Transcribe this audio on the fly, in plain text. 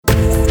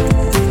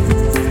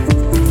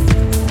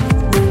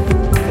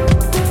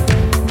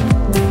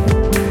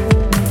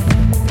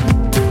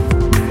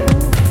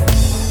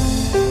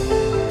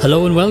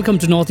Hello and welcome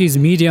to Northeast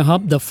Media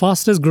Hub, the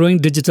fastest growing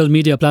digital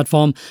media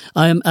platform.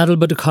 I am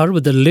Adalbert Khar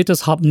with the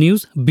latest Hub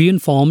news. Be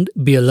informed,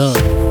 be alert.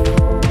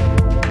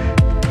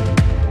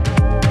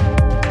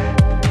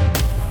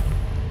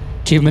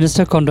 Chief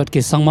Minister Conrad K.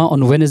 Sangma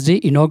on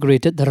Wednesday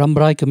inaugurated the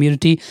Rambrai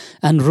Community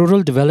and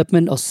Rural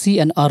Development or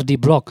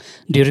CNRD block.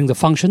 During the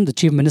function, the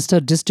Chief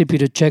Minister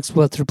distributed cheques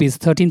worth Rs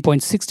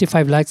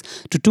 13.65 lakhs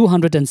to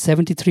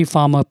 273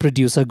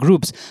 farmer-producer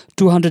groups.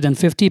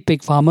 250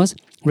 pig farmers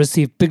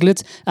received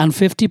piglets and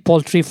 50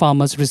 poultry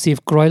farmers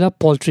received broiler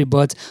poultry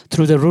birds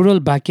through the Rural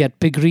Backyard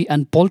Piggery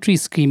and Poultry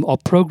Scheme or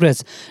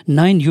Progress.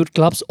 9 youth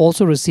clubs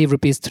also received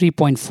Rs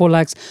 3.4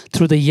 lakhs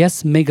through the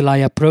Yes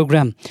Meghalaya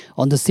program.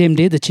 On the same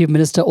day, the Chief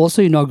Minister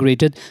also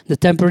inaugurated the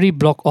temporary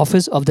block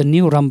office of the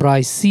new Rambrai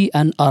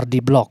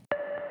CNRD block.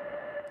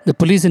 The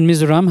police in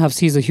Mizoram have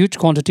seized a huge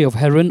quantity of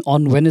heroin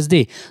on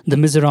Wednesday. The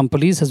Mizoram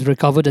police has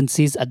recovered and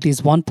seized at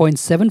least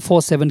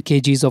 1.747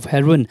 kgs of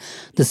heroin.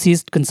 The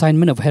seized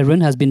consignment of heroin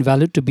has been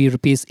valued to be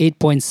Rs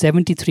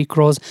 8.73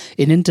 crores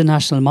in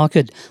international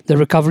market. The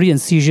recovery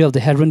and seizure of the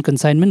heroin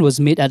consignment was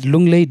made at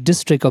Lunglei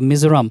district of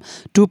Mizoram.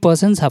 2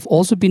 persons have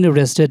also been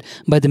arrested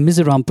by the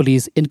Mizoram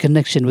police in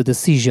connection with the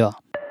seizure.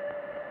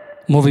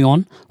 Moving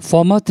on,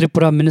 former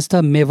Tripura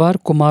Minister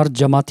Mewar Kumar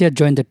Jamatia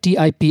joined the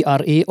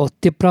TIPRA or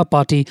TIPRA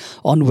party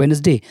on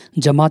Wednesday.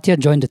 Jamatia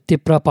joined the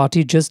TIPRA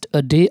party just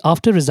a day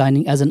after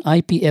resigning as an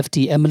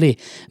IPFT MLA.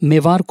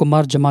 Mewar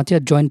Kumar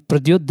Jamatia joined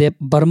Pradyot Deb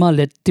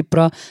Burma-led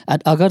TIPRA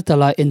at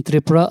Agartala in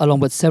Tripura along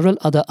with several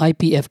other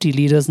IPFT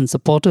leaders and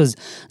supporters.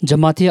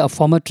 Jamatia, a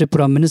former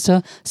Tripura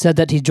minister, said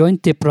that he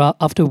joined TIPRA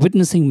after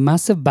witnessing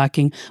massive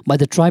backing by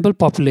the tribal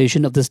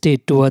population of the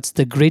state towards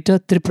the Greater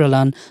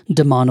Tripuraland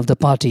demand of the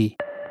party.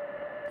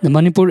 The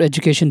Manipur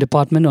Education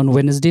Department on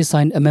Wednesday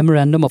signed a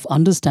Memorandum of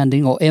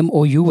Understanding or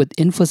MOU with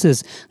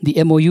Infosys.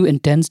 The MOU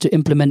intends to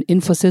implement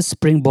Infosys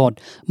Springboard.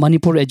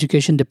 Manipur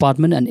Education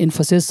Department and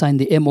Infosys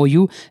signed the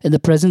MOU in the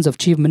presence of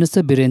Chief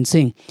Minister Biren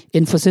Singh.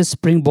 Infosys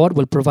Springboard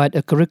will provide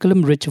a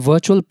curriculum-rich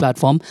virtual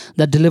platform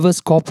that delivers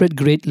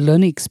corporate-grade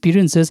learning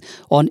experiences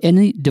on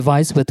any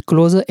device with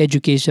closer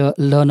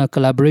educator-learner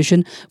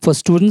collaboration for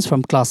students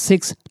from Class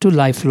 6 to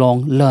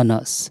lifelong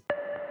learners.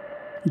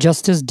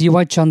 Justice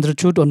D.Y.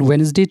 Chandrachud on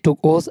Wednesday took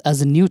oath as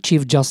the new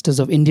Chief Justice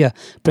of India.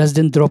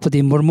 President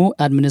Draupadi Murmu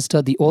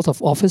administered the oath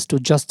of office to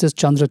Justice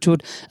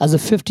Chandrachud as the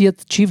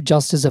 50th Chief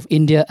Justice of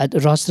India at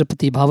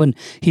Rashtrapati Bhavan.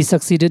 He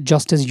succeeded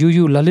Justice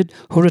U.U. Lalit,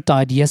 who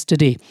retired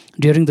yesterday.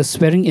 During the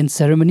swearing-in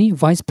ceremony,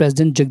 Vice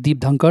President Jagdeep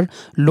Dhankar,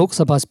 Lok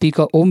Sabha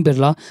Speaker Om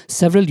Birla,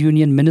 several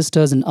union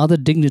ministers and other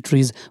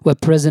dignitaries were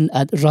present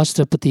at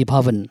Rashtrapati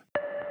Bhavan.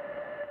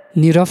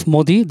 Nirav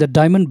Modi, the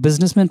diamond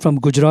businessman from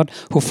Gujarat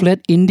who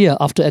fled India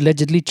after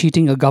allegedly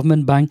cheating a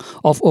government bank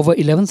of over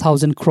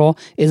 11,000 crore,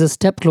 is a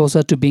step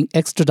closer to being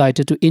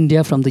extradited to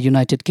India from the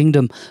United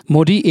Kingdom.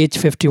 Modi, aged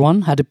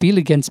 51, had appealed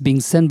against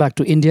being sent back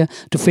to India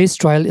to face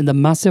trial in the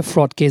massive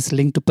fraud case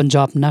linked to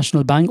Punjab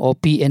National Bank or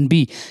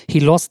PNB. He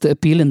lost the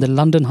appeal in the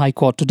London High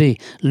Court today.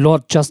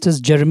 Lord Justice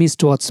Jeremy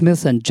Stuart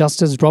Smith and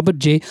Justice Robert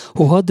J.,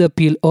 who heard the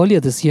appeal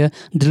earlier this year,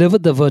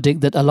 delivered the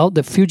verdict that allowed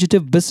the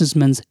fugitive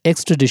businessman's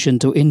extradition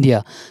to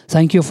India.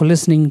 Thank you for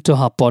listening to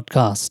Hub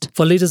Podcast.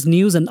 For latest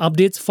news and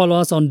updates, follow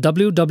us on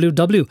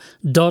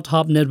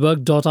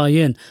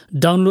www.hubnetwork.in.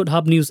 Download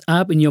Hub News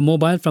app in your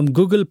mobile from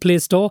Google Play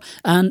Store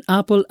and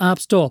Apple App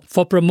Store.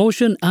 For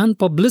promotion and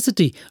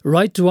publicity,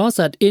 write to us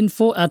at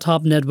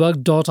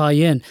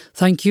info@hubnetwork.in.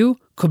 Thank you.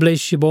 Kublesh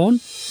Shibon,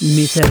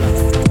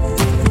 Mithela.